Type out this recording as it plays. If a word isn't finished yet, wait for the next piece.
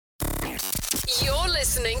You're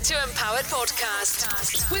listening to Empowered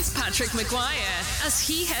Podcast with Patrick McGuire, as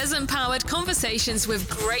he has empowered conversations with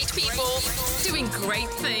great people, doing great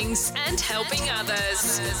things and helping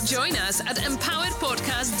others. Join us at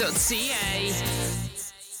empoweredpodcast.ca.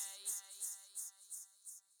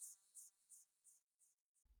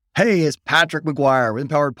 Hey, it's Patrick McGuire with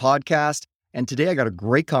Empowered Podcast. And today I got a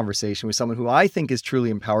great conversation with someone who I think is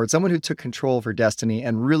truly empowered, someone who took control of her destiny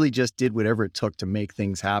and really just did whatever it took to make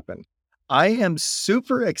things happen. I am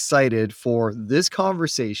super excited for this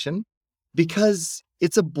conversation because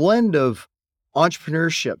it's a blend of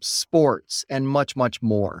entrepreneurship, sports, and much, much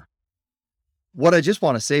more. What I just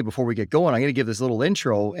want to say before we get going, I'm going to give this little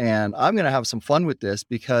intro and I'm going to have some fun with this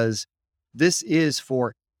because this is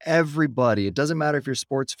for everybody. It doesn't matter if you're a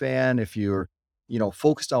sports fan, if you're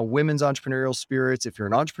focused on women's entrepreneurial spirits, if you're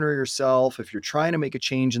an entrepreneur yourself, if you're trying to make a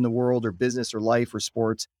change in the world or business or life or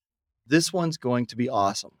sports, this one's going to be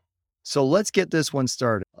awesome. So let's get this one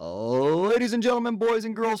started. Ladies and gentlemen, boys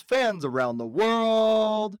and girls, fans around the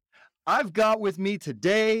world, I've got with me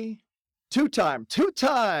today two-time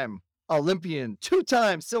Olympian,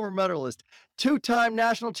 two-time silver medalist, two-time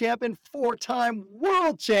national champion, four-time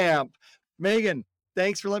world champ, Megan.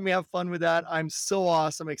 Thanks for letting me have fun with that. I'm so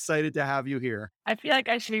awesome. Excited to have you here. I feel like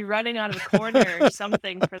I should be running out of the corner or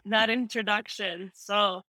something for that introduction.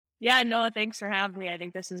 So yeah, no, thanks for having me. I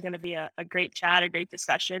think this is going to be a great chat, a great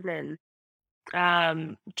discussion,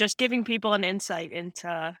 and just giving people an insight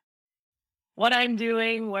into what I'm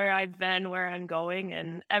doing, where I've been, where I'm going,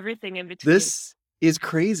 and everything in between. This is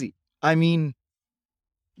crazy. I mean,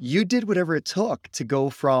 you did whatever it took to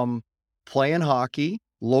go from playing hockey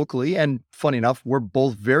locally, and funny enough, we're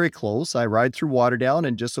both very close. I ride through Waterdown,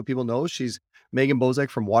 and just so people know, she's Megan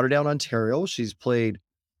Bozek from Waterdown, Ontario. She's played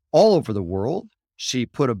all over the world. She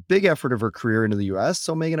put a big effort of her career into the US.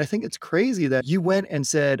 So Megan, I think it's crazy that you went and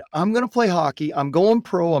said, I'm going to play hockey. I'm going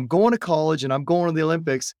pro. I'm going to college and I'm going to the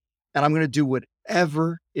Olympics and I'm going to do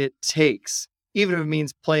whatever it takes, even if it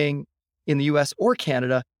means playing in the US or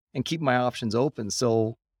Canada, and keep my options open.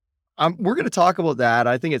 So we're going to talk about that.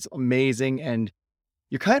 I think it's amazing. And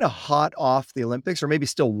you're kind of hot off the Olympics, or maybe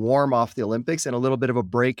still warm off the Olympics and a little bit of a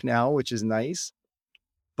break now, which is nice.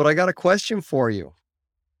 But I got a question for you.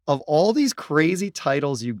 Of all these crazy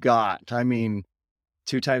titles you got, I mean,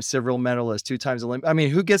 two-time silver medalist, two times Olympic. I mean,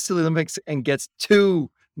 who gets to the Olympics and gets two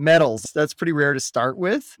medals? That's pretty rare to start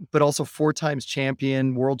with, but also four times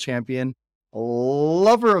champion, world champion,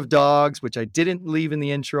 lover of dogs, which I didn't leave in the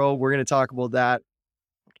intro. We're going to talk about that.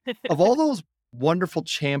 Of all those wonderful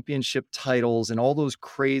championship titles and all those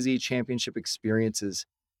crazy championship experiences,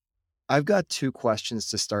 I've got two questions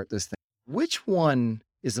to start this thing. Which one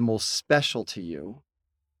is the most special to you?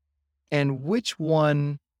 And which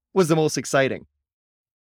one was the most exciting?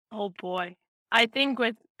 Oh boy. I think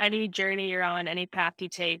with any journey you're on, any path you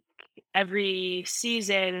take, every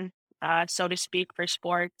season, so to speak, for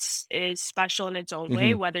sports is special in its own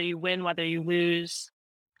way, whether you win, whether you lose,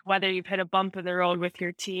 whether you've hit a bump in the road with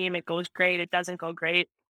your team, it goes great, it doesn't go great.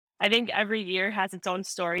 I think every year has its own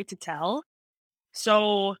story to tell.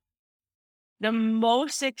 So the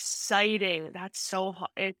most exciting,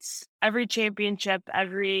 it's every championship,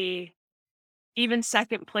 even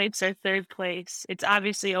second place or third place. It's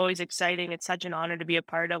obviously always exciting. It's such an honor to be a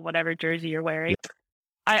part of whatever jersey you're wearing.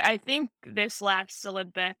 I think this last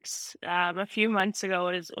Olympics, a few months ago,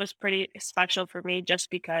 was pretty special for me just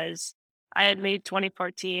because I had made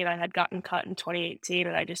 2014, I had gotten cut in 2018,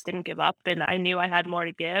 and I just didn't give up. And I knew I had more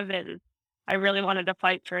to give, and I really wanted to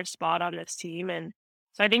fight for a spot on this team. And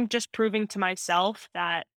so I think just proving to myself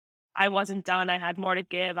that I wasn't done, I had more to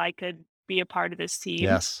give, I could be a part of this team.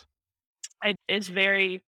 Yes. It is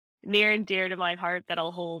very near and dear to my heart that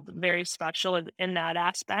I'll hold very special in that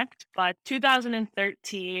aspect. But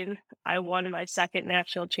 2013, I won my second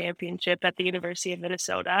national championship at the University of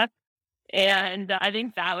Minnesota. And I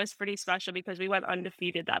think that was pretty special because we went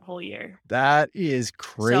undefeated that whole year. That is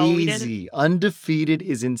crazy. Undefeated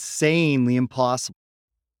is insanely impossible.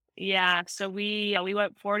 Yeah. So we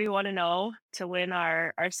went 41-0 to win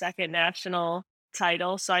our second national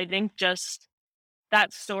title. So I think just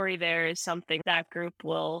that story there is something that group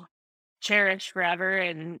will cherish forever.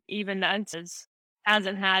 And even Nantes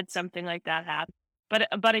hasn't had something like that happen.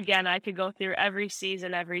 But again, I could go through every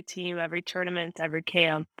season, every team, every tournament, every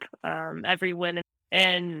camp, every win,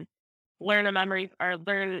 and learn a memory or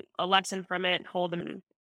learn a lesson from it, hold them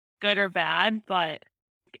good or bad. But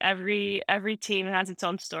every team has its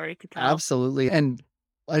own story to tell. Absolutely. And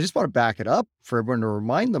I just want to back it up for everyone to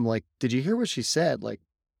remind them, like, did you hear what she said? Like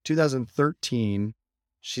 2013,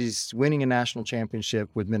 she's winning a national championship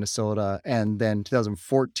with Minnesota. And then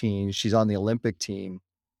 2014, she's on the Olympic team.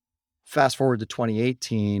 Fast forward to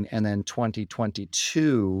 2018 and then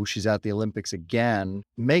 2022, she's at the Olympics again.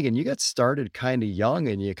 Megan, you got started kind of young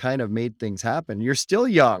and you kind of made things happen. You're still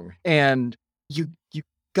young and you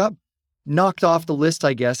got knocked off the list,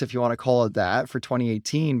 I guess, if you want to call it that, for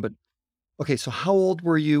 2018. But okay, so how old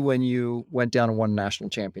were you when you went down and won a national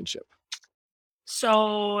championship?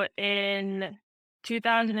 So in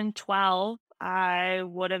 2012, I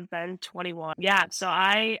would have been 21. Yeah, so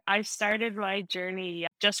I started my journey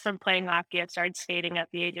just from playing hockey. I started skating at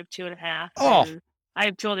the age of 2.5, Oh, and I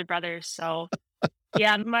have two older brothers. So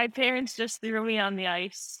yeah, my parents just threw me on the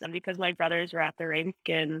ice because my brothers were at the rink,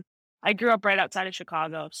 and I grew up right outside of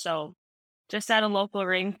Chicago. So just at a local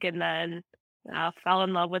rink, and then fell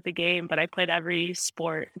in love with the game. But I played every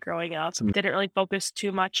sport growing up. some, Didn't really focus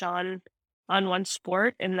too much on one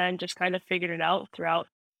sport, and then just kind of figured it out throughout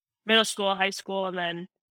middle school, high school, and then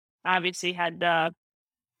obviously had to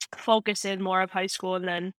focus in more of high school and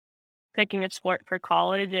then picking a sport for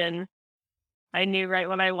college. And I knew right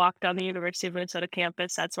when I walked on the University of Minnesota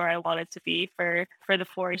campus, that's where I wanted to be for the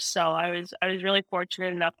 4 years. So I was really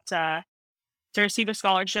fortunate enough to receive a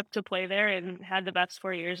scholarship to play there and had the best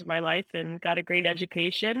 4 years of my life and got a great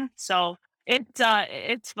education. So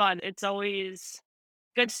it's fun. It's always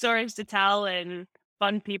good stories to tell and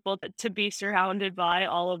fun people to be surrounded by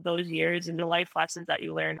all of those years, and the life lessons that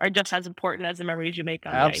you learn are just as important as the memories you make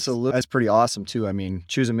on the ice. absolutely. That's pretty awesome too. I mean,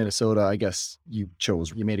 choosing Minnesota, I guess you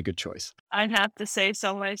made a good choice. I'd have to say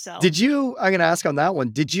so myself. I'm going to ask on that one,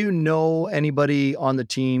 did you know anybody on the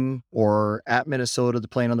team or at Minnesota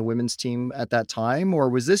playing on the women's team at that time? Or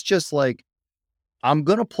was this just like, I'm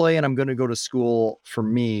going to play and I'm going to go to school for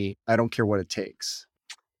me. I don't care what it takes.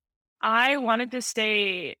 I wanted to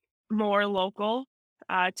stay more local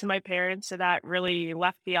to my parents, so that really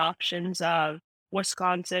left the options of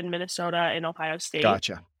Wisconsin, Minnesota, and Ohio State.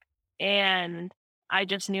 Gotcha. And I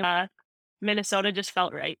just knew Minnesota just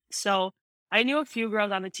felt right. So I knew a few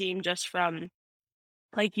girls on the team just from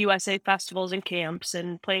like USA festivals and camps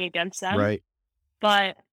and playing against them. Right.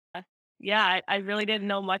 But yeah, I really didn't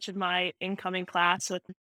know much of my incoming class,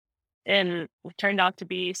 and it turned out to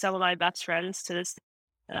be some of my best friends to this.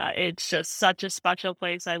 It's just such a special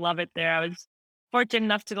place. I love it there. I was fortunate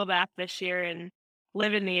enough to go back this year and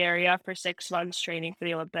live in the area for 6 months training for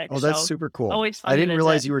the Olympics. Oh, that's So super cool. always fun I to didn't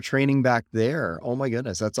realize visit. you were training back there. Oh my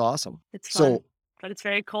goodness. That's awesome. It's So fun, but it's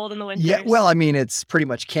very cold in the yeah, winters. well, I mean, it's pretty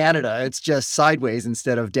much Canada. It's just sideways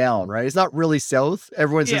instead of down, right? It's not really south.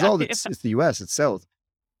 Everyone says, Yeah, oh, yeah. it's the US, it's south.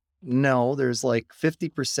 No, there's like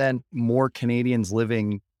 50% more Canadians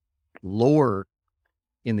living lower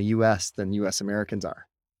in the US than US Americans are.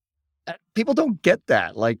 People don't get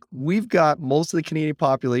that. Like, we've got most of the Canadian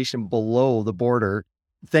population below the border,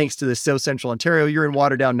 thanks to the South Central Ontario. You're in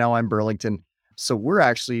Waterdown, now I'm Burlington. So we're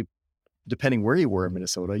actually, depending where you were in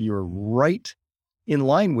Minnesota, you were right in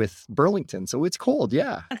line with Burlington. So it's cold.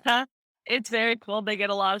 Yeah. It's very cool. They get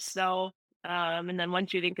a lot of snow. And then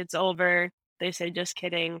once you think it's over, they say, just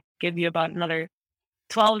kidding, give you about another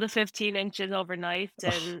 12 to 15 inches overnight,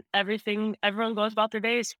 and everyone goes about their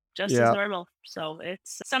days just as Yeah, normal. So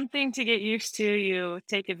it's something to get used to. You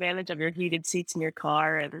take advantage of your heated seats in your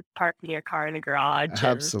car and parking your car in a garage and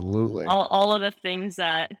absolutely. all of the things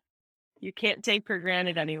that you can't take for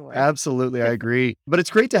granted anymore. Absolutely. I agree. But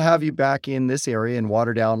it's great to have you back in this area in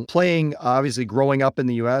Waterdown, playing, obviously growing up in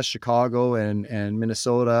the US, Chicago and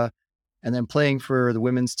Minnesota, and then playing for the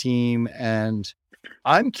women's team. And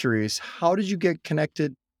I'm curious, how did you get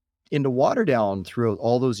connected into Waterdown throughout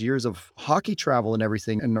all those years of hockey travel and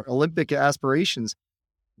everything and Olympic aspirations?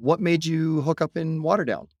 What made you hook up in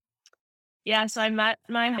Waterdown? Yeah, so I met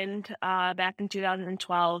my husband back in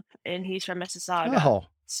 2012, and he's from Mississauga. Oh,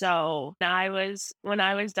 So when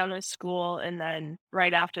I was done with school, and then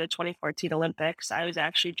right after the 2014 Olympics, I was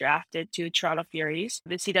actually drafted to Toronto Furies,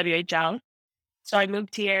 the CWHL. So I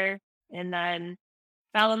moved here and then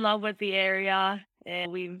fell in love with the area,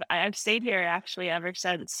 and I've stayed here actually ever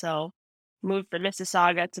since. So moved from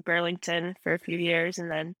Mississauga to Burlington for a few years, and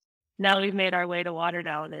then now we've made our way to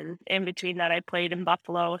Waterdown. And in between that, I played in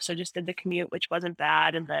Buffalo, so just did the commute, which wasn't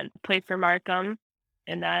bad, and then played for Markham,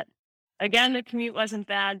 and that again the commute wasn't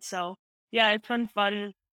bad. So yeah, it's been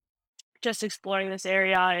fun just exploring this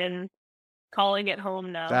area and calling it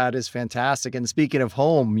home now. that is fantastic. And speaking of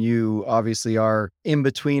home, you obviously are in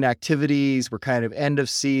between activities. We're kind of end of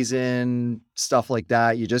season, stuff like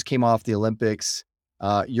that. You just came off the Olympics.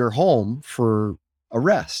 You're home for a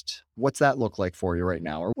rest. What's that look like for you right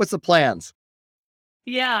now? Or what's the plans?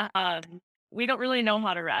 Yeah, we don't really know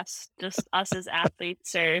how to rest, just us as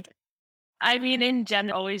athletes. Or, I mean, in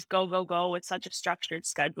general, always go, go, go with such a structured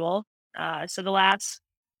schedule. So the last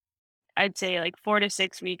I'd say like 4 to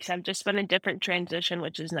 6 weeks, I've just been in different transition,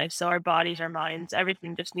 which is nice. So our bodies, our minds,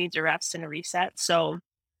 everything just needs a rest and a reset. So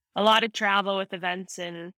a lot of travel with events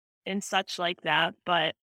and such like that,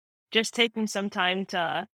 but just taking some time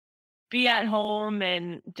to be at home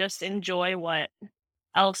and just enjoy what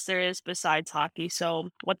else there is besides hockey. So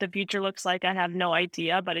what the future looks like, I have no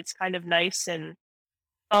idea, but it's kind of nice and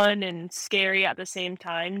fun and scary at the same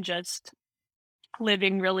time. Just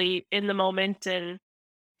living really in the moment and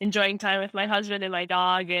enjoying time with my husband and my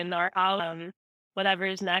dog and our house. Whatever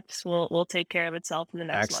is next will take care of itself in the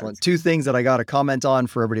next Excellent. month. Two things that I got to comment on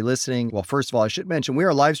for everybody listening. Well, first of all, I should mention we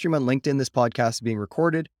are live stream on LinkedIn. This podcast is being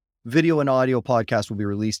recorded. Video and audio podcast will be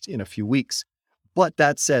released in a few weeks. But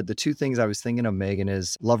that said, the two things I was thinking of, Megan,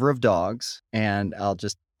 is lover of dogs, and I'll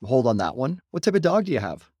just hold on that one. What type of dog do you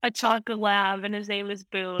have? A chocolate lab, and his name is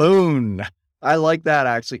Boone. Boone. I like that,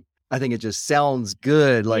 actually. I think it just sounds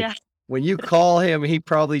good. Like Yeah. when you call him, he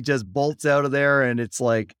probably just bolts out of there, and it's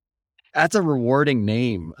like, that's a rewarding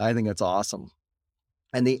name. I think that's awesome.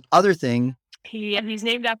 And the other thing, He's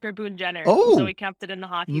named after Boone Jenner. Oh, So we kept it in the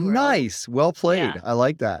hockey world. nice. Well played. Yeah. I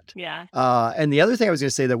like that. Yeah. And the other thing I was going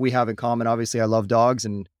to say that we have in common, obviously, I love dogs,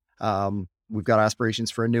 and we've got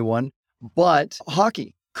aspirations for a new one. But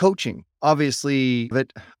hockey, coaching, obviously,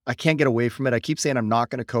 but I can't get away from it. I keep saying I'm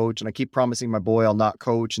not going to coach, and I keep promising my boy I'll not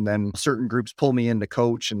coach, and then certain groups pull me in to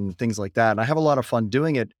coach and things like that. And I have a lot of fun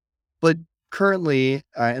doing it. But currently,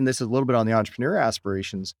 and this is a little bit on the entrepreneur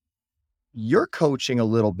aspirations, you're coaching a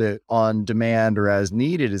little bit on demand or as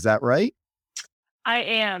needed. Is that right? I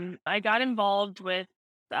am. I got involved with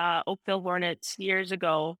Oakville Hornets years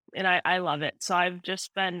ago, and I love it. So I've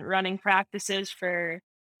just been running practices for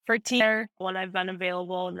team there when I've been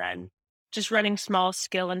available, and then just running small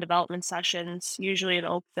skill and development sessions, usually in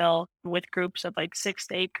Oakville with groups of like 6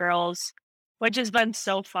 to 8 girls, which has been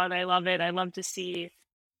so fun. I love it. I love to see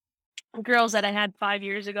girls that I had 5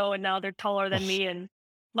 years ago, and now they're taller than me. And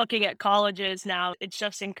looking at colleges now, it's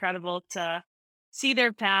just incredible to see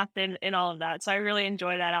their path and all of that. So I really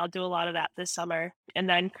enjoy that. I'll do a lot of that this summer. And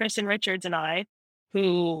then Kristen Richards and I,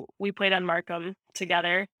 who we played on Markham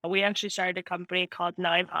together, we actually started a company called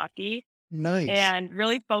Nine Hockey, Nice. and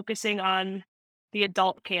really focusing on the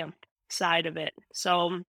adult camp side of it.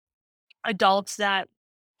 So adults that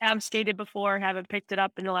have skated before, haven't picked it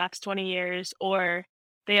up in the last 20 years, or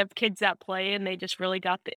they have kids that play and they just really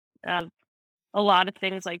got a lot of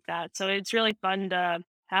things like that. So it's really fun to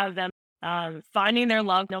have them finding their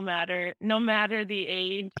love no matter the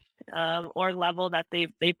age or level that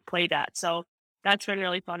they've played at. So that's been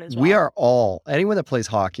really fun as well. We are all, anyone that plays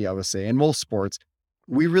hockey, I would say, in most sports,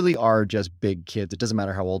 we really are just big kids. It doesn't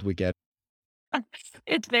matter how old we get.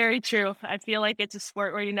 It's very true. I feel like it's a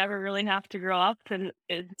sport where you never really have to grow up, and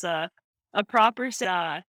it's a proper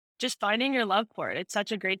just finding your love for it. It's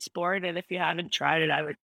such a great sport, and if you haven't tried it, I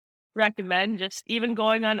would recommend just even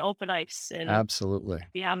going on open ice. And Absolutely. if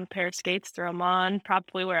you have a pair of skates, throw them on.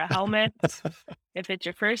 Probably wear a helmet if it's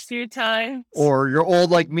your first few times. Or you're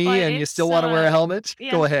old like me But and you it's, still want to wear a helmet?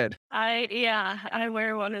 yeah. Go ahead. I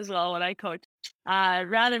wear one as well when I coach.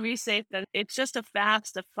 Rather be safe than it's just a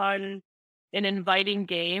fast, a fun, an inviting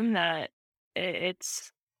game that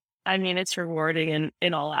it's rewarding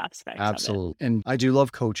in all aspects of it. Absolutely. And I do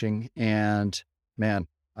love coaching. And man,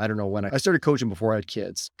 I don't know when I started coaching before I had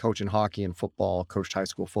kids, coaching hockey and football, coached high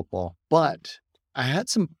school football. But I had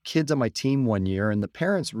some kids on my team one year, and the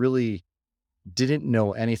parents really didn't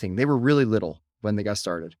know anything. They were really little when they got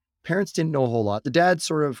started. Parents didn't know a whole lot. The dad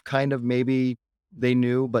sort of kind of maybe they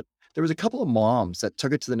knew, but there was a couple of moms that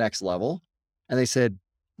took it to the next level, and they said,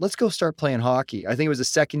 let's go start playing hockey. I think it was the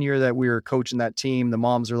second year that we were coaching that team. The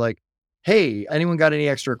moms are like, hey, anyone got any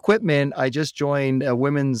extra equipment? I just joined a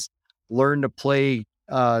women's learn to play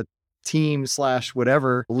team /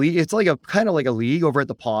 whatever league. It's like a kind of like a league over at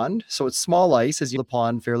the pond. So it's small ice as you the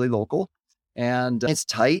pond, fairly local. And it's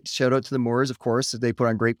tight. Shout out to the Moors, of course. They put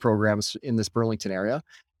on great programs in this Burlington area.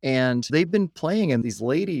 And they've been playing, and these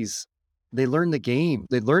ladies, they learned the game.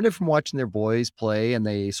 They learned it from watching their boys play, and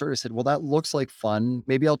they sort of said, well, that looks like fun.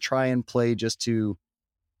 Maybe I'll try and play just to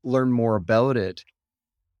learn more about it.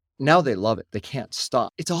 Now they love it. They can't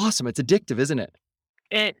stop. It's awesome. It's addictive, isn't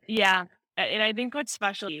it? Yeah. And I think what's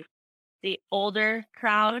special, the older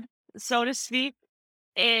crowd, so to speak,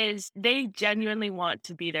 is they genuinely want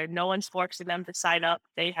to be there. No one's forcing them to sign up.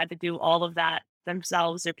 They had to do all of that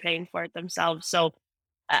themselves. They're paying for it themselves. So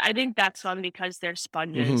I think that's fun because they're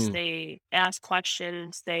sponges. Mhm. They ask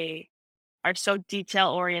questions. They are so detail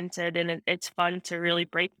oriented, and it's fun to really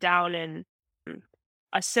break down in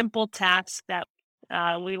a simple task that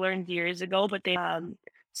we learned years ago. But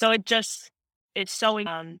so it's so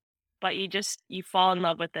but you fall in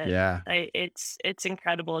love with it. Yeah. It's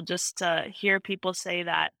incredible just to hear people say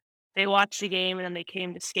that they watched the game and then they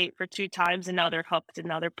came to skate for 2 times and now they're hooked and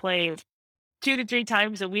now they're playing 2 to 3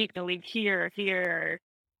 times a week in the league here,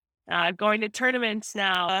 going to tournaments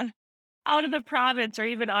now, out of the province or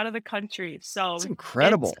even out of the country. It's So it's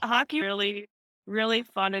incredible. hockey really, really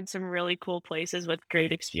fun in some really cool places with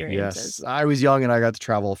great Yes. experiences. I was young and I got to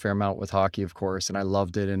travel a fair amount with hockey, of course, and I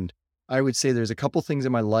loved it. And I would say there's a couple things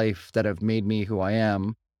in my life that have made me who I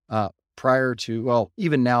am, prior to, well,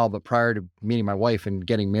 even now, but prior to meeting my wife and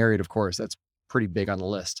getting married, of course, that's pretty big on the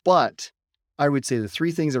list. But I would say the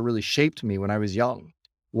three things that really shaped me when I was young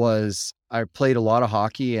was I played a lot of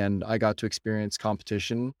hockey and I got to experience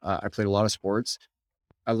competition. I played a lot of sports.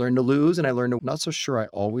 I learned to lose and I learned to, not so sure I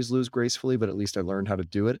always lose gracefully, but at least I learned how to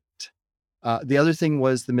do it. The other thing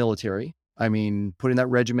was the military. I mean, putting that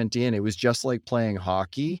regiment in, it was just like playing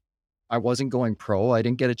hockey. I wasn't going pro. I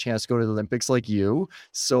didn't get a chance to go to the Olympics like you.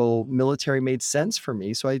 So military made sense for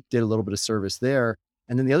me. So I did a little bit of service there.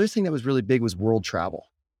 And then the other thing that was really big was world travel.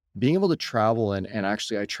 Being able to travel and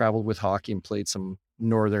actually I traveled with hockey and played some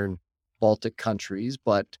northern Baltic countries,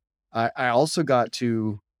 but I also got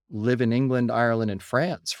to live in England, Ireland, and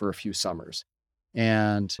France for a few summers.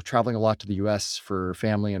 And traveling a lot to the US for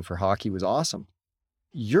family and for hockey was awesome.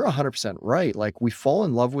 You're 100% right. Like we fall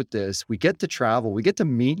in love with this. We get to travel, we get to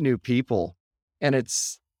meet new people, and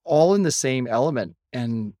it's all in the same element.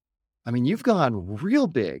 And I mean, you've gone real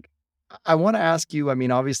big. I want to ask you, I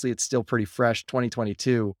mean, obviously it's still pretty fresh,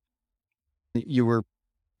 2022. You were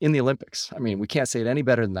in the Olympics. I mean, we can't say it any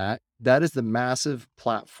better than that. That is the massive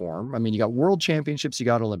platform. I mean, you got world championships, you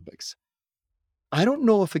got Olympics. I don't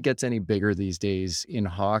know if it gets any bigger these days in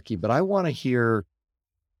hockey, but I want to hear,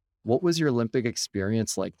 what was your Olympic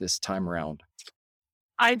experience like this time around?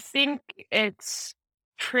 I think it's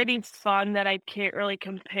pretty fun that I can't really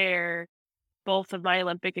compare both of my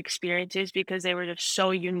Olympic experiences because they were just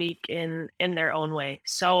so unique in their own way.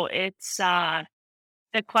 So it's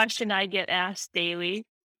the question I get asked daily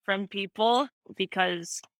from people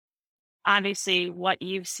because obviously what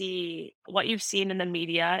you've seen in the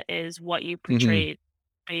media is what you Hmm. portrayed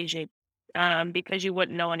Beijing, because you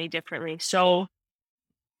wouldn't know any differently. So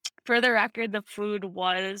for the record, the food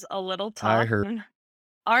was a little I tough. heard.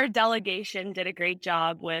 Our delegation did a great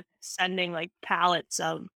job with sending like pallets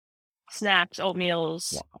of snacks,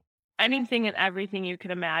 oatmeals, Wow. anything and everything you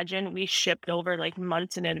could imagine. We shipped over like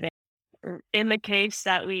months in advance in the case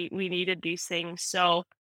that we needed these things. So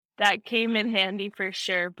that came in handy for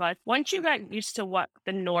sure. But once you got used to what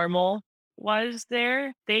the normal was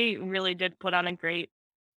there, they really did put on a great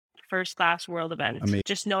first class world I event. mean,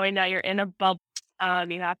 Just knowing that you're in a bubble,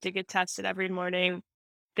 you have to get tested every morning.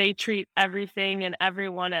 They treat everything and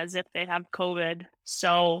everyone as if they have COVID.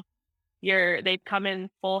 So they'd come in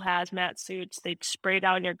full hazmat suits, they'd spray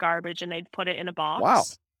down your garbage and they'd put it in a wow.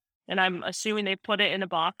 box. And I'm assuming they put it in a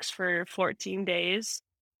box for 14 days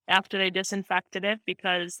after they disinfected it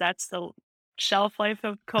because that's the shelf life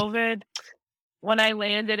of COVID. When I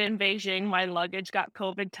landed in Beijing, my luggage got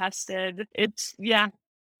COVID tested. It's, yeah,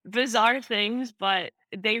 bizarre things, but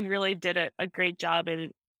they really did a great job.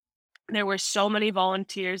 And there were so many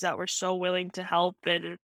volunteers that were so willing to help.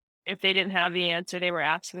 And if they didn't have the answer, they were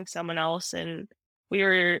asking someone else. And we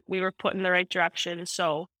were put in the right direction.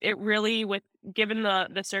 So it really, with given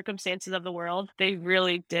the circumstances of the world, they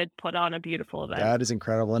really did put on a beautiful event. That is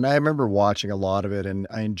incredible. And I remember watching a lot of it and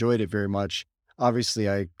I enjoyed it very much. Obviously,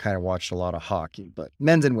 I kind of watched a lot of hockey, but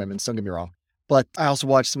men's and women's, don't get me wrong. But I also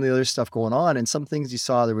watched some of the other stuff going on. And some things you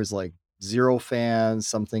saw, there was like zero fans.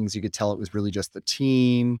 Some things you could tell it was really just the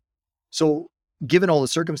team. So, given all the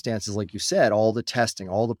circumstances, like you said, all the testing,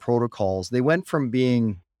 all the protocols, they went from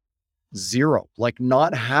being zero, like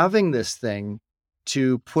not having this thing,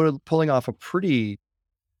 to pulling off a pretty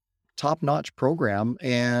top-notch program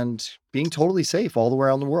and being totally safe all the way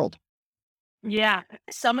around the world. Yeah,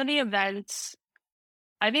 some of the events,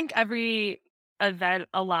 I think every event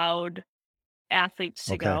allowed athletes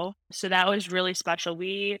to Okay. go. So that was really special.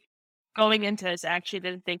 We going into this actually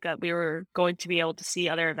didn't think that we were going to be able to see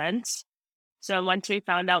other events. So once we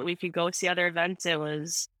found out we could go see other events, it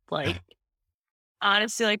was like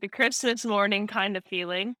honestly like the Christmas morning kind of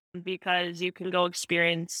feeling because you can go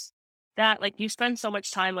experience that. Like you spend so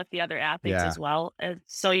much time with the other athletes Yeah. as well. And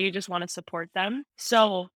so you just want to support them.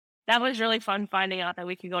 So that was really fun finding out that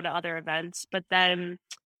we could go to other events. But then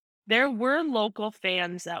there were local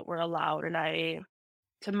fans that were allowed. And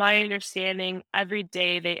to my understanding, every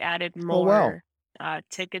day they added Oh, wow. more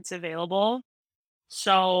tickets available.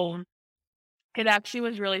 So it actually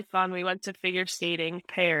was really fun. We went to figure skating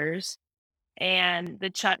pairs, and the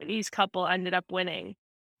Chinese couple ended up winning.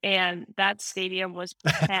 and that stadium was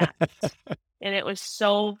packed. And it was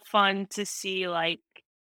so fun to see, like,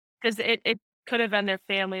 because it could have been their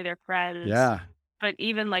family, their friends, Yeah. but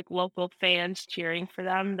even like local fans cheering for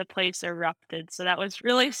them, the place erupted. So that was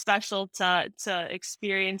really special to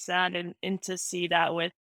experience that and to see that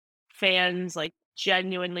with fans like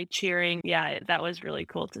genuinely cheering. Yeah, that was really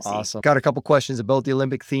cool to see. Awesome. Got a couple questions about the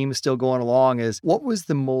Olympic theme still going along. Is what was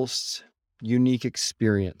the most unique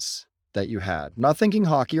experience that you had? Not thinking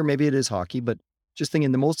hockey, or maybe it is hockey, but just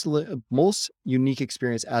thinking the most unique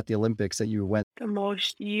experience at the Olympics that you went, The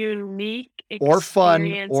most unique or fun,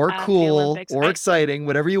 experience or at the cool, Olympics. or exciting,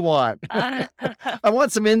 whatever you want. I I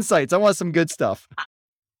want some insights. I want some good stuff.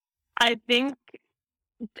 I think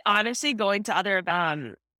honestly going to other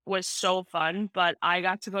was so fun, but I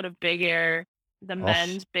got to go to Big Air, the Oh,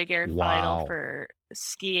 men's Big Air final wow. for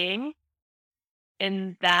skiing,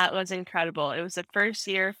 and that was incredible. It was the first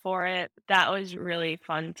year for it. That was really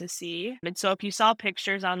fun to see. And so if you saw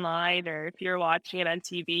pictures online or if you're watching it on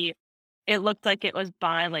TV, it looked like it was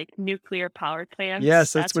by like nuclear power plants.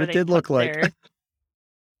 Yes, that's That's what where it they did put look like. their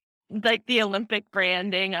like the Olympic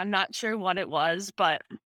branding. I'm not sure what it was, but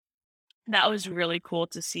that was really cool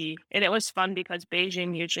to see. And it was fun because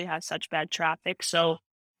Beijing usually has such bad traffic. So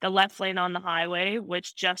the left lane on the highway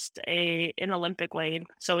was just an Olympic lane.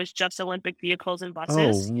 So it's just Olympic vehicles and Oh,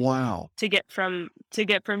 buses wow. to get from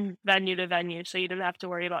venue to venue. So you didn't have to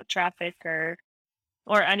worry about traffic or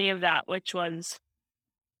any of that, which was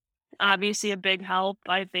obviously a big help.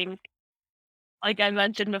 I think, like I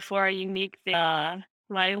mentioned before, a unique thing,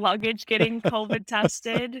 my luggage getting COVID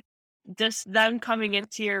tested, just them coming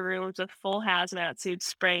into your rooms with full hazmat suits,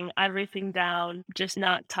 spraying everything down, just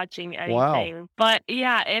not touching Wow. anything. But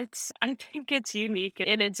yeah, I think it's unique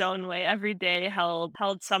in its own way. Every day held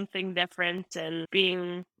something different, and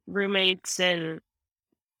being roommates and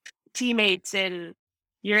teammates, and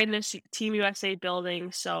you're in this Team USA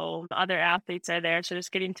building, so other athletes are there. So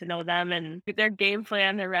just getting to know them and their game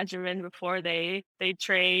plan, their regimen before they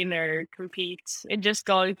train or compete, and just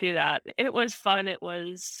going through that. It was fun. It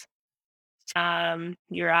was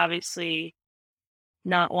you're obviously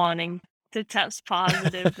not wanting to test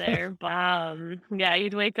positive there, but yeah,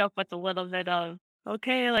 you'd wake up with a little bit of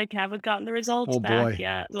okay, like haven't gotten the results Oh, back boy.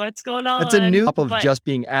 yet. What's going That's a on? new top of But just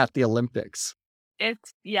being at the Olympics.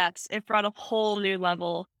 it's yes, it brought a whole new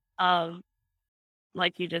level of,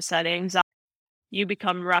 like you just said, anxiety. You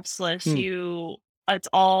become restless. Hmm. It's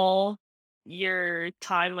all your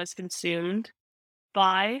time was consumed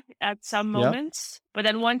by at some Yep. moments. But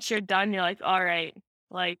then once you're done, you're like, all right,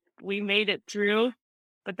 like we made it through.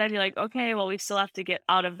 But then you're like, okay, well, we still have to get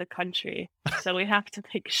out of the country. So we have to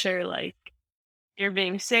make sure like you're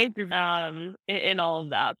being safe in all of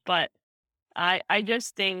that. But I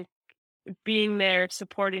just think being there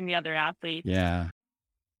supporting the other athletes Yeah.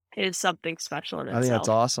 is something special in I think that's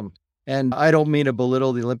itself. awesome. And I don't mean to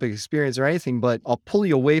belittle the Olympic experience or anything, but I'll pull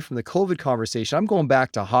you away from the COVID conversation. I'm going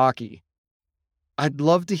back to hockey. I'd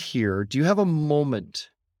love to hear, do you have a moment,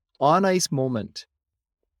 on ice moment,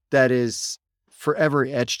 that is forever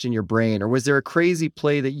etched in your brain? Or was there a crazy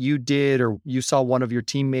play that you did or you saw one of your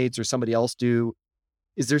teammates or somebody else do?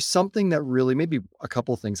 Is there something that really, maybe a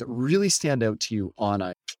couple of things that really stand out to you on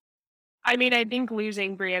ice? I mean, I think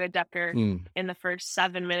losing Brianna Decker Hmm. in the first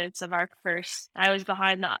 7 minutes of our first, I was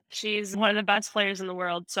behind that. She's one of the best players in the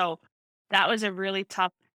world. So that was a really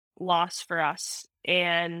tough loss for us.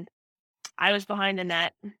 And I was behind the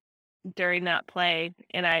net during that play,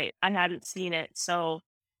 and I hadn't seen it. So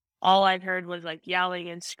all I'd heard was like yelling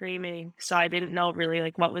and screaming. So I didn't know really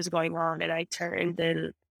like what was going on. And I turned,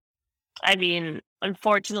 and I mean,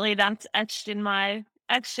 unfortunately that's etched in my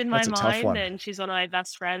That's a tough mind, one. and she's one of my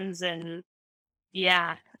best friends, and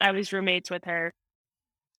yeah, I was roommates with her.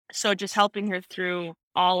 So just helping her through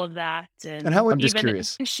all of that, And and how, I'm just even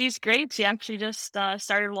curious, she's great. She actually just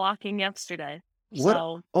started walking yesterday. what,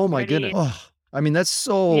 So oh my goodness. pretty, Oh, I mean, that's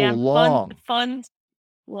so yeah, fun, long. fun,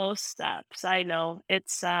 low steps. I know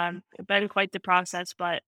it's been quite the process,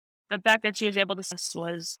 but the fact that she was able to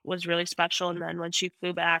was really special. And then when she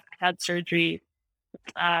flew back, had surgery,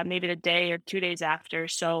 maybe a day or 2 days after.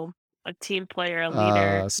 So a team player, a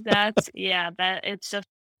leader. That it's just.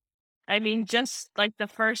 I mean, just like the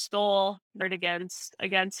first goal against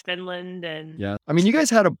Finland, and Yeah. I mean, you guys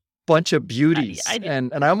had a bunch of I, beauties, I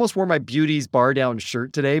and I almost wore my beauties bar down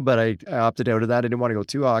shirt today, but I opted out of that. I didn't want to go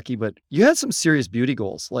too hockey, but you had some serious beauty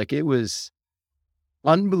goals. Like, it was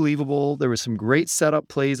unbelievable. There was some great setup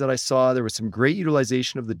plays that I saw. There was some great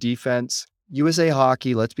utilization of the defense. USA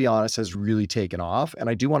hockey, let's be honest, has really taken off. And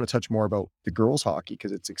I do want to touch more about the girls hockey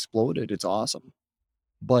because it's exploded. It's awesome.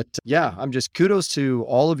 But yeah, I'm just kudos to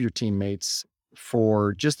all of your teammates.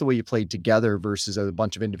 for just the way you played together versus a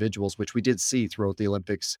bunch of individuals, which we did see throughout the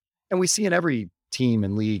Olympics. And we see in every team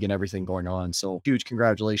and league and everything going on. So huge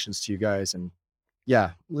congratulations to you guys. And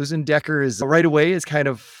yeah, losing Decker is right away is kind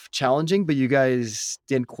of challenging, but you guys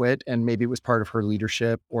didn't quit. And maybe it was part of her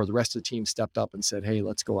leadership, or the rest of the team stepped up and said, hey,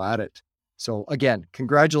 let's go at it. So again,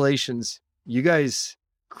 congratulations. You guys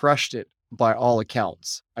crushed it by all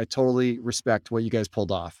accounts. I totally respect what you guys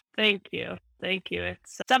pulled off. Thank you. Thank you.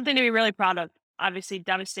 It's something to be really proud of. Obviously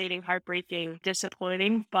devastating, heartbreaking,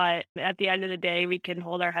 disappointing, but at the end of the day, we can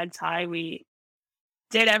hold our heads high. We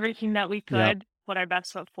did everything that we Yep. could, put our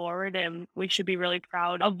best foot forward, and we should be really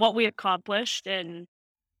proud of what we accomplished. And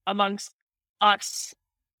amongst us,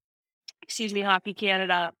 Hockey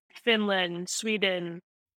Canada, Finland, Sweden,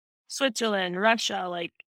 Switzerland, Russia,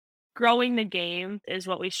 like growing the game is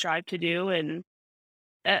what we strive to do. And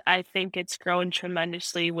I think it's grown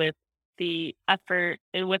tremendously with the effort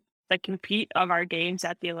and with the compete of our games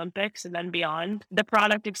at the Olympics and then beyond. The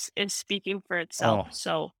product is speaking for itself. Oh,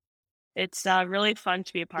 So it's really fun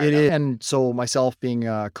to be a part it of. is. And so myself being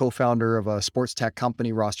a co-founder of a sports tech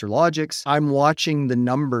company, Roster Logics, I'm watching the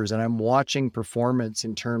numbers and I'm watching performance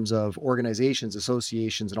in terms of organizations,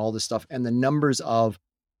 associations, and all this stuff. And the numbers of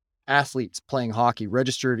athletes playing hockey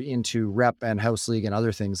registered into rep and house league and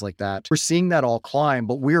other things like that. We're seeing that all climb,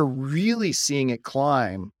 but we're really seeing it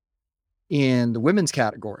climb in the women's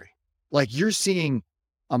category. Like you're seeing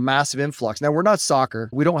a massive influx. Now we're not soccer.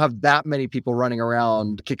 We don't have that many people running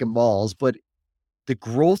around kicking balls, but the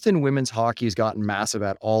growth in women's hockey has gotten massive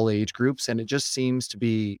at all age groups, and it just seems to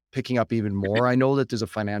be picking up even more. I know that there's a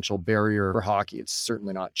financial barrier for hockey. It's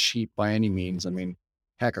certainly not cheap by any means. I mean,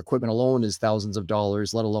 heck, equipment alone is thousands of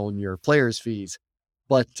dollars, let alone your players' fees.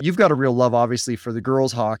 But you've got a real love, obviously, for the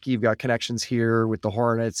girls' hockey. You've got connections here with the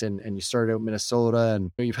Hornets, and you started out in Minnesota,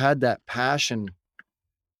 and you've had that passion.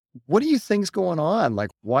 What do you think's going on? Like,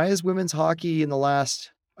 why is women's hockey in the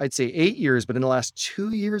last, I'd say 8 years, but in the last 2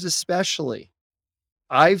 years especially,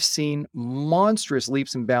 I've seen monstrous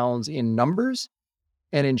leaps and bounds in numbers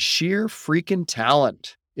and in sheer freaking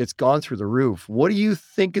talent. It's gone through the roof. What do you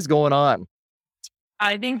think is going on?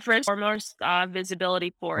 I think first and foremost,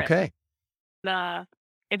 visibility for it. Okay.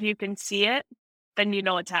 If you can see it, then you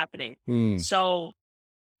know what's happening. Hmm. So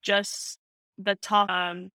just the talk,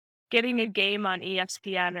 getting a game on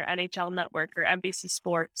ESPN or NHL Network or NBC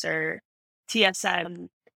Sports or TSN,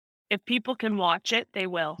 if people can watch it, they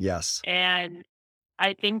will. Yes. And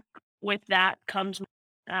I think with that comes,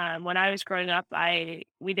 when I was growing up,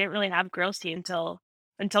 we didn't really have girls team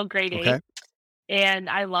until grade Okay. 8. And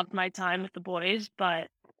I loved my time with the boys, but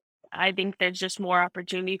I think there's just more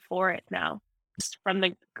opportunity for it now. Just from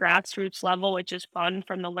the grassroots level, which is fun,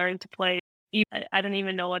 from the learn to play. I don't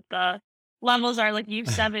even know what the levels are, like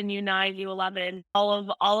U7, U9, U11, all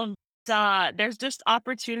of there's just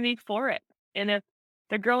opportunity for it. And if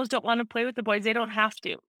the girls don't want to play with the boys, they don't have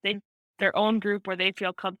to. Their own group where they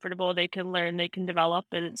feel comfortable, they can learn, they can develop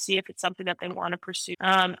and see if it's something that they want to pursue.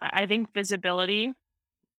 I think visibility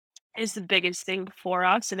is the biggest thing for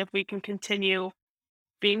us. And if we can continue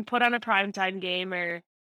being put on a primetime game or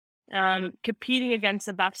competing against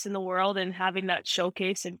the best in the world and having that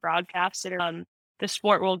showcase and broadcast, the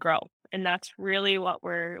sport will grow. And that's really what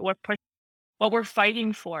we're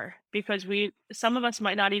fighting for, because some of us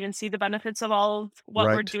might not even see the benefits of all of what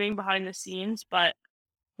we're Right. doing behind the scenes, but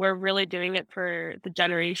we're really doing it for the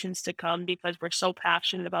generations to come because we're so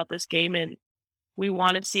passionate about this game and we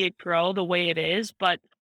want to see it grow the way it is, but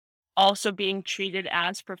also being treated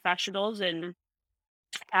as professionals and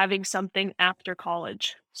having something after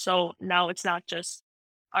college. So now it's not just,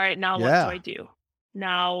 all right, now what do Yeah. I do?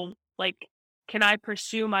 Now, like, can I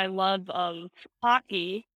pursue my love of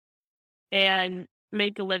hockey and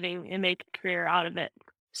make a living and make a career out of it?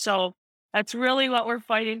 So that's really what we're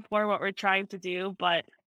fighting for, what we're trying to do. But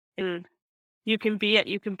you can be it,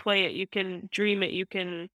 you can play it, you can dream it, you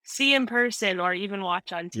can see in person or even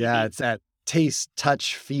watch on TV. Yeah. It's that taste,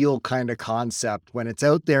 touch, feel kind of concept. When it's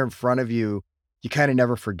out there in front of you, you kind of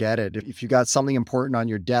never forget it. If you got something important on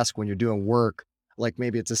your desk when you're doing work, like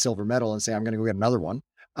maybe it's a silver medal and say, I'm going to go get another one,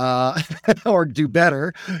 or do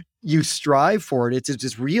better, you strive for it. It's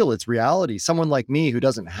just real. It's reality. Someone like me who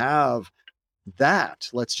doesn't have that,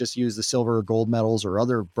 let's just use the silver or gold medals or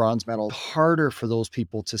other bronze medals, harder for those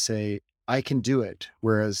people to say, I can do it.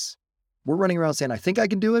 Whereas we're running around saying, I think I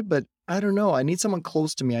can do it, but I don't know. I need someone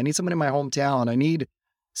close to me. I need someone in my hometown. I need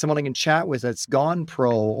someone I can chat with that's gone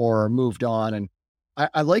pro or moved on. And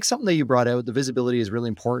I like something that you brought out. The visibility is really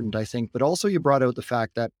important, I think, but also you brought out the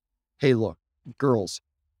fact that, hey, look, girls,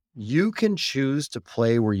 you can choose to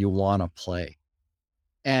play where you want to play.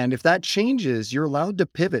 And if that changes, you're allowed to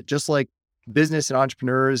pivot, just like business and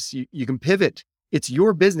entrepreneurs, you can pivot. It's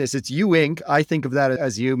your business. It's you Inc. I think of that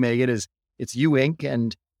as you, Megan, is it's you Inc.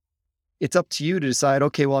 And it's up to you to decide,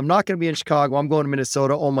 okay, well, I'm not going to be in Chicago. I'm going to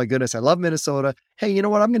Minnesota. Oh my goodness. I love Minnesota. Hey, you know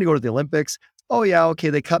what? I'm going to go to the Olympics. Oh yeah. Okay.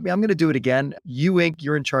 They cut me. I'm going to do it again. You Inc.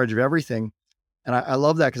 You're in charge of everything. And I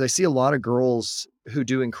love that because I see a lot of girls who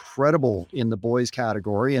do incredible in the boys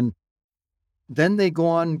category. And then they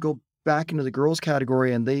go back into the girls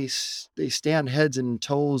category and they stand heads and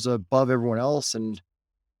toes above everyone else. And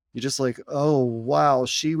you're just like, oh, wow,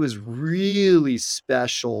 she was really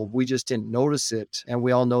special. We just didn't notice it. And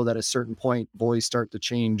we all know that at a certain point, boys start to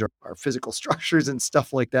change our physical structures and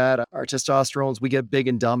stuff like that. Our testosterones, we get big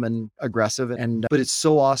and dumb and aggressive. But it's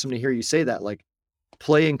so awesome to hear you say that, like,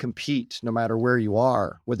 play and compete no matter where you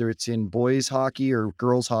are, whether it's in boys hockey or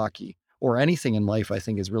girls hockey or anything in life, I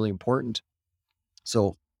think is really important.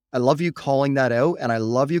 So I love you calling that out, and I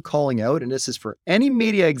love you calling out. And this is for any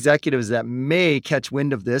media executives that may catch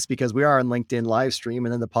wind of this, because we are on LinkedIn live stream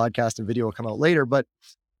and then the podcast and video will come out later. But,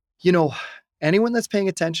 anyone that's paying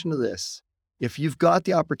attention to this, if you've got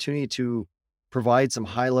the opportunity to provide some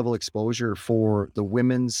high level exposure for the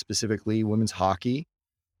women's, specifically women's hockey,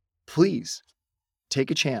 please take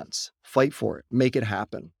a chance, fight for it, make it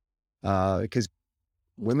happen. Because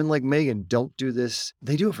women like Megan don't do this.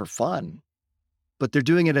 They do it for fun. But they're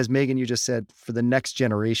doing it, as Megan, you just said, for the next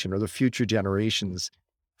generation or the future generations,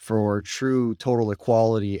 for true total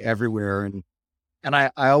equality everywhere. And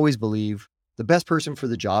I always believe the best person for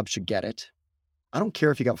the job should get it. I don't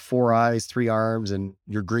care if you got 4 eyes, 3 arms, and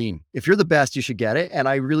you're green. If you're the best, you should get it. And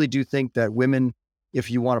I really do think that women,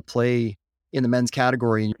 if you want to play in the men's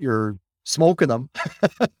category and you're smoking them,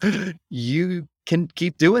 you can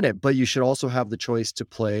keep doing it, but you should also have the choice to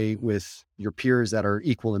play with your peers that are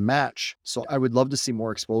equal in match. So I would love to see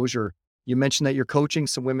more exposure. You mentioned that you're coaching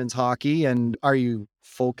some women's hockey, and are you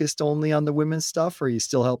focused only on the women's stuff, or are you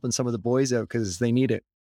still helping some of the boys out because they need it?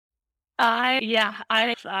 I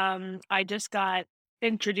just got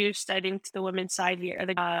introduced, I think, to the women's side here,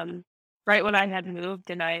 right when I had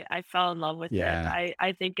moved, and I fell in love with it. Yeah.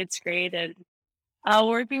 I think it's great, and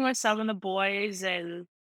working with some of the boys, and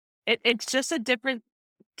it's just a different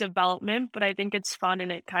development, but I think it's fun,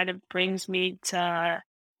 and it kind of brings me to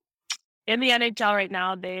in the NHL right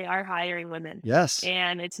now, they are hiring women, Yes,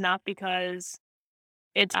 and it's not because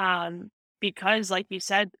like you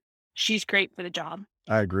said, she's great for the job,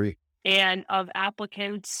 I agree. and of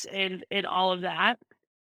applicants and all of that,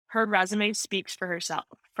 her resume speaks for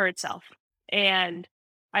itself, and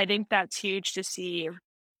I think that's huge to see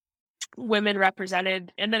women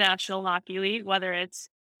represented in the National Hockey League, whether it's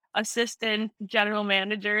assistant general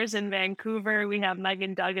managers in Vancouver. We have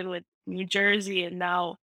Megan Duggan with New Jersey, and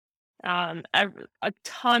now a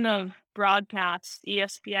ton of broadcasts,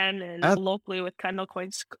 ESPN, and Ab- locally with Kendall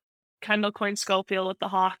Coyne Schofield with the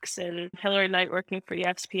Hawks, and Hillary Knight working for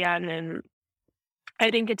ESPN. And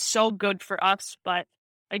I think it's so good for us, but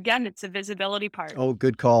again, it's a visibility part. Oh,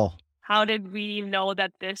 good call. How did we know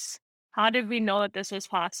that this? How did we know that this was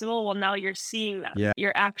possible? Well, now you're seeing them. Yeah.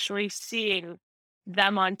 You're actually seeing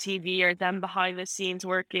them on TV or them behind the scenes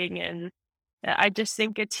working, and I just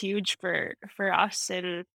think it's huge for us,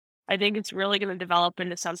 and I think it's really going to develop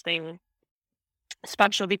into something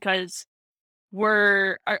special because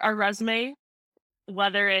our resume,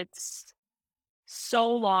 whether it's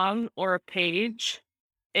so long or a page,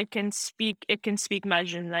 it can speak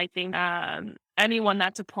measures. And I think anyone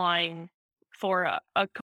that's applying for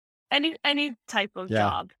any type of Yeah.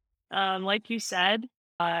 job, like you said,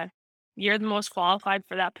 uh, you're the most qualified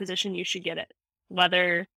for that position. You should get it,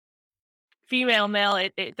 whether female, male,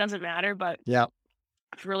 it doesn't matter. But Yeah.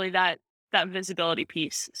 it's really that visibility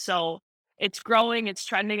piece. So it's growing, it's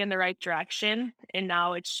trending in the right direction, and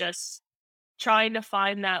now it's just trying to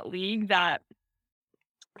find that league that,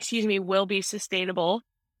 excuse me, will be sustainable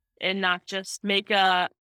and not just make a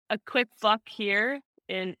quick buck here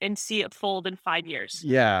and see it fold in 5 years.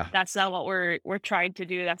 Yeah. That's not what we're trying to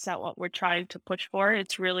do. That's not what we're trying to push for.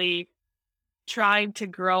 It's really trying to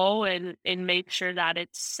grow and make sure that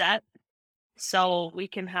it's set so we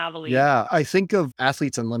can have a league. Yeah. I think of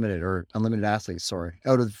Athletes Unlimited, or Unlimited Athletes, sorry,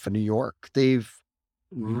 out of New York. They've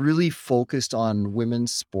really focused on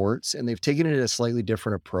women's sports, and they've taken it a slightly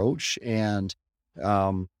different approach. And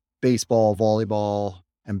baseball, volleyball,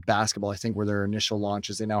 and basketball, I think, were their initial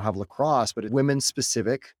launches. They now have lacrosse, but it's women's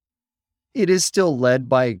specific. It is still led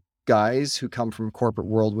by guys who come from corporate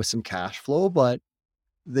world with some cash flow, but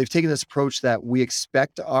they've taken this approach that we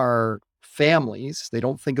expect our families, they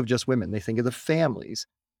don't think of just women, they think of the families,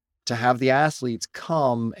 to have the athletes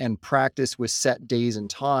come and practice with set days and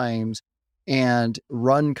times and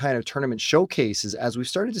run kind of tournament showcases. As we've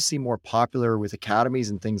started to see more popular with academies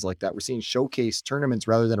and things like that, we're seeing showcase tournaments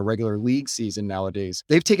rather than a regular league season nowadays.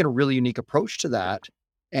 They've taken a really unique approach to that,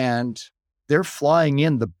 and they're flying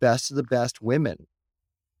in the best of the best women,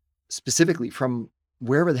 specifically from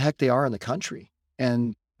wherever the heck they are in the country.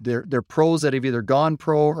 And they're pros that have either gone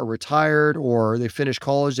pro or retired, or they finished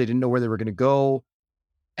college, they didn't know where they were going to go,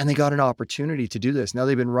 and they got an opportunity to do this. Now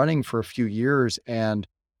they've been running for a few years, and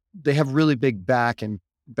they have really big backing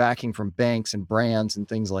from banks and brands and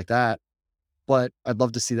things like that. But I'd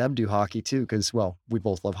love to see them do hockey too, because, well, we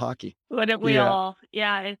both love hockey. Wouldn't we Yeah. all?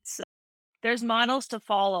 Yeah, there's models to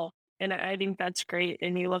follow, and I think that's great.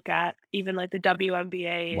 And you look at even like the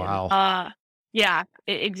WNBA. Wow. And, yeah,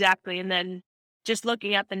 exactly. And then just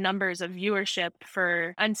looking at the numbers of viewership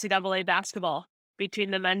for NCAA basketball between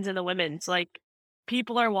the men's and the women's, like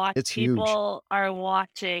people are watching. It's huge. People are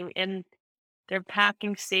watching, and they're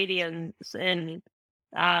packing stadiums. And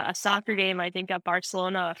a soccer game, I think at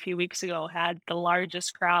Barcelona a few weeks ago, had the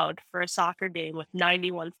largest crowd for a soccer game with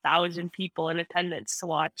 91,000 people in attendance to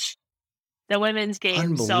watch the women's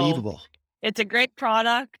game. So Unbelievable. it's a great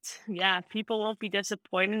product. Yeah, people won't be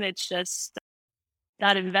disappointed. It's just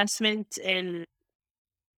that investment in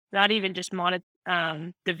not even just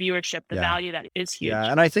the viewership, the Yeah. value that is huge.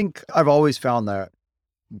 Yeah. And I think I've always found that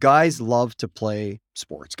guys love to play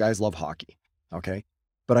sports. Guys love hockey. Okay.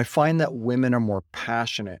 But I find that women are more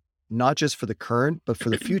passionate, not just for the current, but for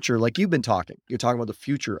the future. Like you've been talking, you're talking about the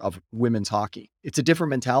future of women's hockey. It's a different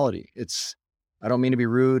mentality. I don't mean to be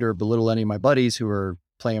rude or belittle any of my buddies who are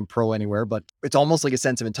playing pro anywhere, but it's almost like a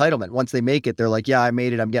sense of entitlement. Once they make it, they're like, yeah, I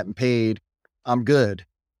made it. I'm getting paid. I'm good.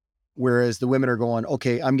 Whereas the women are going,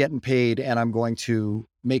 okay, I'm getting paid and I'm going to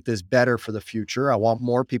make this better for the future. I want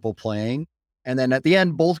more people playing. And then at the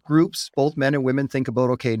end, both groups, both men and women, think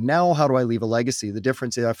about, okay, now how do I leave a legacy? The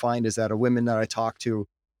difference that I find is that the women that I talk to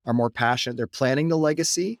are more passionate. They're planning the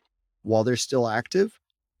legacy while they're still active.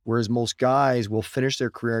 Whereas most guys will finish their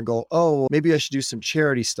career and go, oh, maybe I should do some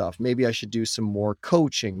charity stuff. Maybe I should do some more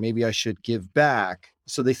coaching. Maybe I should give back.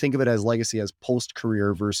 So they think of it as legacy, as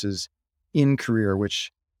post-career versus in career,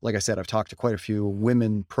 which, like I said, I've talked to quite a few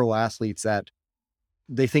women pro athletes that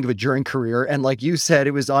they think of it during career. And like you said,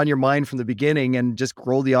 it was on your mind from the beginning, and just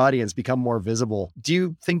grow the audience, become more visible. Do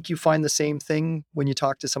you think you find the same thing when you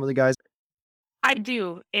talk to some of the guys? I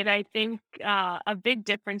do. And I think a big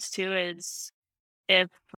difference too is if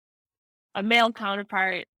a male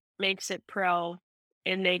counterpart makes it pro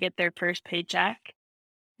and they get their first paycheck.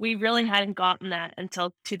 We really hadn't gotten that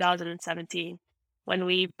until 2017 when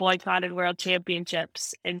we boycotted world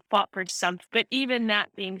championships and fought for something. But even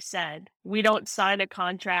that being said, we don't sign a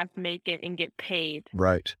contract, make it, and get paid.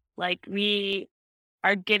 Right. Like we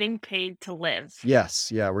are getting paid to live.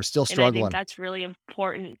 Yes. Yeah. We're still And I struggling. think that's really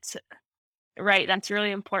important. Right. That's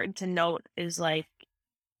really important to note, is like,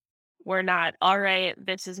 we're not, all right,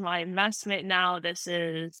 this is my investment now. This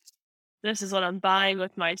is what I'm buying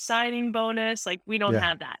with my signing bonus. Like we don't Yeah.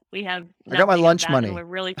 have that. We have I got my nothing of lunch that, money. and we're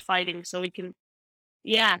really fighting so we can.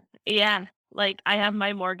 Yeah, like I have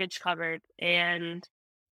my mortgage covered and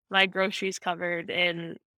my groceries covered,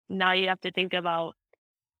 and now you have to think about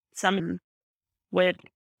some with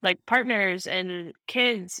like partners and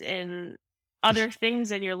kids and other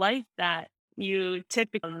things in your life that you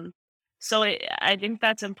typically. So I think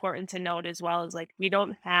that's important to note as well, as like we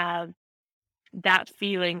don't have that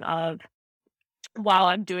feeling of, wow,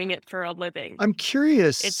 I'm doing it for a living. I'm It's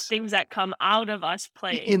curious things that come out of us in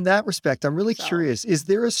playing. that respect. I'm really So curious. Is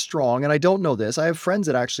there a strong, and I don't know this, I have friends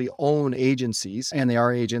that actually own agencies and they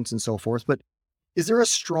are agents and so forth, but is there a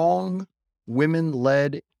strong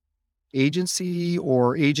women-led agency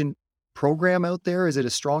or agent program out there? Is it a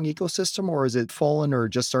strong ecosystem, or is it fallen or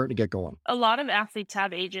just starting to get going? a lot of athletes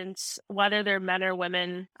have agents, whether they're men or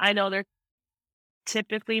women. I know they're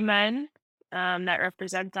typically men that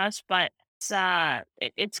represent us, but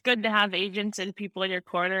it's good to have agents and people in your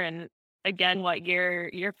corner, and again, what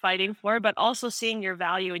you're fighting for, but also seeing your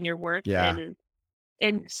value in your work Yeah. and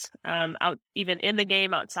in out even in the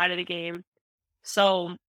game, outside of the game.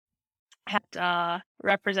 So have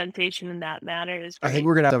representation in that matter is I think great.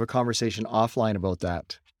 we're going to have a conversation offline about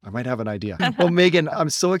that. I might have an idea. Well, Megan, I'm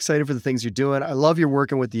so excited for the things you're doing. I love you're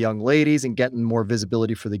working with the young ladies and getting more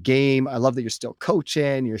visibility for the game. I love that you're still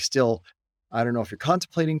coaching. You're still, I don't know if you're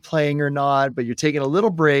contemplating playing or not, but you're taking a little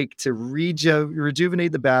break to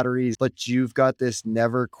rejuvenate the batteries, but you've got this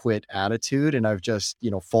never quit attitude. And I've just,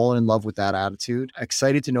 fallen in love with that attitude.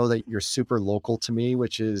 Excited to know that you're super local to me,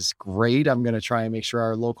 which is great. I'm going to try and make sure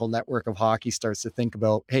our local network of hockey starts to think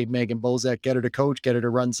about, hey, Megan Bozek, get her to coach, get her to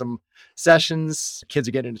run some sessions. Kids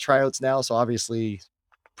are getting into tryouts now. So obviously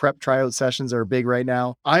prep tryout sessions are big right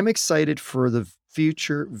now. I'm excited for the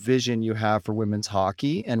future vision you have for women's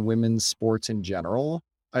hockey and women's sports in general.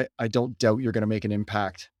 I don't doubt you're going to make an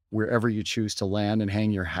impact wherever you choose to land and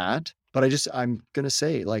hang your hat. But I'm going to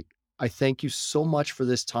say, like, I thank you so much for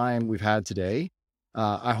this time we've had today.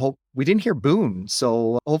 I hope we didn't hear Boone.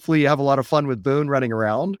 So hopefully you have a lot of fun with Boone running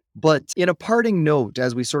around. But in a parting note,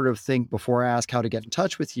 as we sort of think before I ask how to get in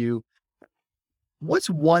touch with you, what's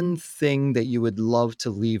one thing that you would love to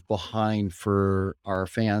leave behind for our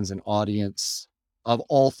fans and audience of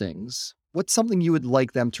all things? What's something you would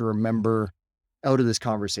like them to remember out of this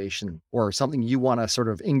conversation, or something you want to sort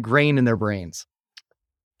of ingrain in their brains?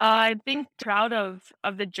 I think proud of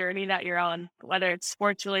the journey that you're on, whether it's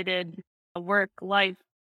sports related, work, life,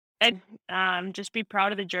 and just be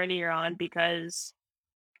proud of the journey you're on because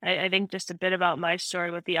I think just a bit about my story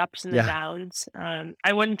with the ups and the Yeah, downs.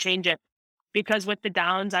 I wouldn't change it because with the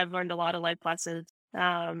downs, I've learned a lot of life lessons.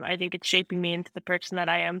 I think it's shaping me into the person that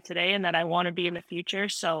I am today and that I want to be in the future.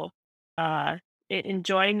 So, uh,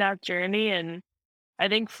 enjoying that journey, and I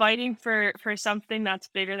think fighting for something that's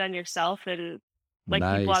bigger than yourself, and like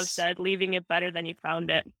people have nice. said, leaving it better than you found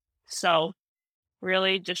it. So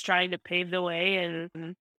really just trying to pave the way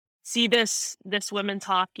and see this women's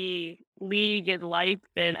hockey league and life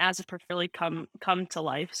and as a really come to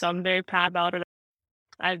life. So I'm very proud about it.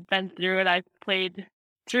 I've been through it. I've played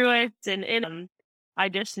through it, and I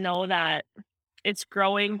just know that it's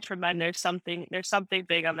growing tremendous. There's something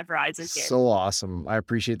big on the horizon here. So awesome. I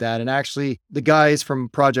appreciate that. And actually, the guys from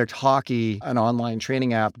Project Hockey, an online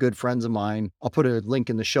training app, good friends of mine, I'll put a link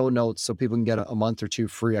in the show notes so people can get a month or two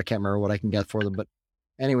free. I can't remember what I can get for them. But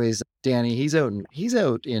anyways, Danny, he's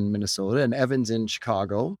out in Minnesota, and Evan's in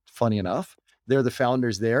Chicago. Funny enough, they're the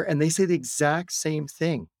founders there, and they say the exact same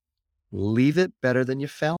thing. Leave it better than you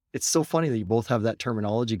found. It's so funny that you both have that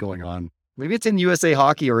terminology going on. Maybe it's in USA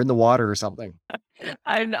Hockey or in the water or something.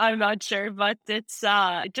 I'm not sure, but it's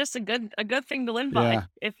just a good thing to live by. Yeah.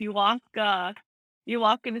 If you walk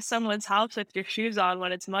into someone's house with your shoes on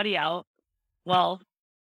when it's muddy out, well,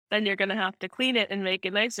 then you're gonna have to clean it and make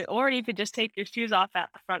it nicer. Or you could just take your shoes off at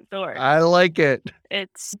the front door. I like it.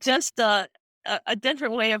 It's just a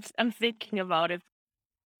different way of thinking about it.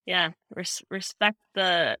 Yeah, respect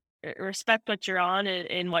what you're on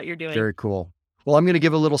and what you're doing. Very cool. Well, I'm going to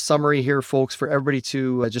give a little summary here, folks, for everybody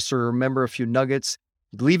to just sort of remember a few nuggets.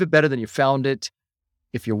 Leave it better than you found it.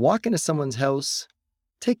 If you walk into someone's house,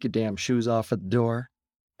 take your damn shoes off at the door.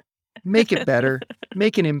 Make it better.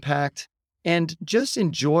 Make an impact. And just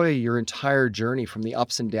enjoy your entire journey from the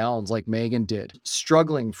ups and downs like Megan did.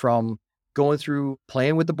 Struggling from going through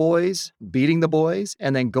playing with the boys, beating the boys,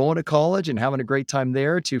 and then going to college and having a great time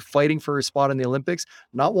there, to fighting for a spot in the Olympics.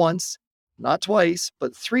 Not once, not twice,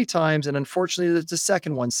 but 3 times. And unfortunately, the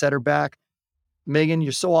second one set her back. Megan,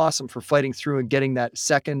 you're so awesome for fighting through and getting that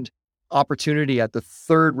second opportunity at the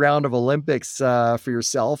 3rd round of Olympics for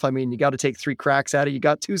yourself. I mean, you got to take 3 cracks at it. You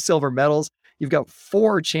got 2 silver medals. You've got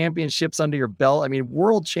 4 championships under your belt. I mean,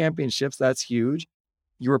 world championships, that's huge.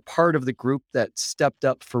 You were part of the group that stepped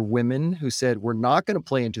up for women who said, we're not going to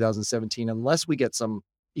play in 2017 unless we get some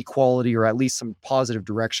equality or at least some positive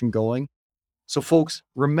direction going. So folks,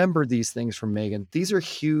 remember these things from Megan. These are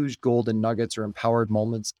huge golden nuggets or empowered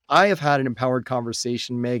moments. I have had an empowered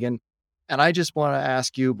conversation, Megan, and I just want to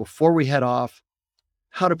ask you before we head off,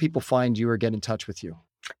 how do people find you or get in touch with you?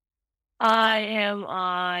 I am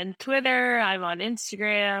on Twitter. I'm on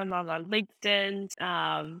Instagram. I'm on LinkedIn.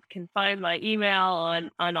 Can find my email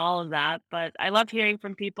on all of that. But I love hearing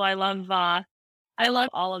from people. I love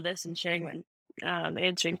all of this and sharing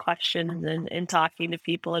answering questions and talking to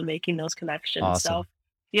people and making those connections. So Awesome.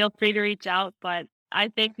 feel free to reach out. But I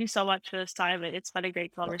thank you so much for this time. It's been a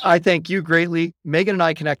great I conversation. thank you greatly. Megan and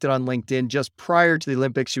I connected on LinkedIn just prior to the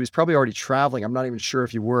Olympics. She was probably already traveling. I'm not even sure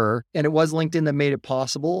if you were. And it was LinkedIn that made it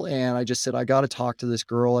possible. And I just said, I got to talk to this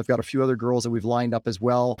girl. I've got a few other girls that we've lined up as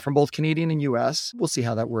well from both Canadian and US. We'll see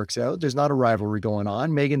how that works out. There's not a rivalry going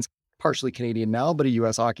on. Megan's partially Canadian now, but a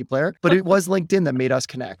US hockey player. But it was LinkedIn that made us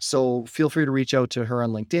connect. So feel free to reach out to her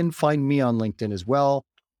on LinkedIn. Find me on LinkedIn as well.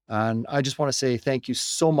 And I just want to say thank you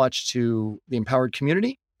so much to the Empowered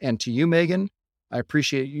community and to you, Megan. I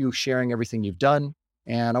appreciate you sharing everything you've done.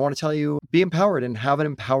 And I want to tell you, be empowered and have an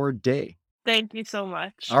empowered day. Thank you so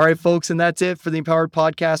much. All right, folks. And that's it for the Empowered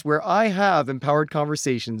Podcast, where I have empowered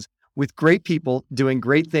conversations with great people doing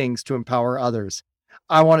great things to empower others.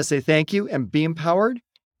 I want to say thank you and be empowered,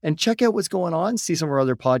 and check out what's going on. See some of our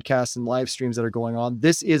other podcasts and live streams that are going on.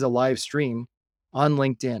 This is a live stream on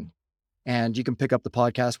LinkedIn, and you can pick up the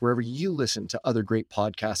podcast wherever you listen to other great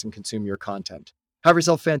podcasts and consume your content. Have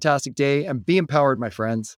yourself a fantastic day and be empowered, my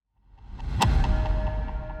friends.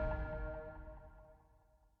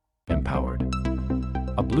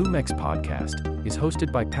 Blue Mex podcast is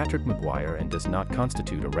hosted by Patrick McGuire and does not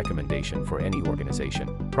constitute a recommendation for any organization,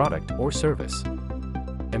 product, or service.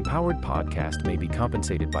 Empowered Podcast may be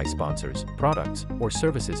compensated by sponsors, products, or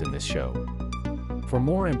services in this show. For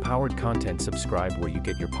more empowered content, subscribe where you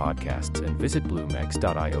get your podcasts and visit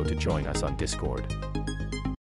bluemex.io to join us on Discord.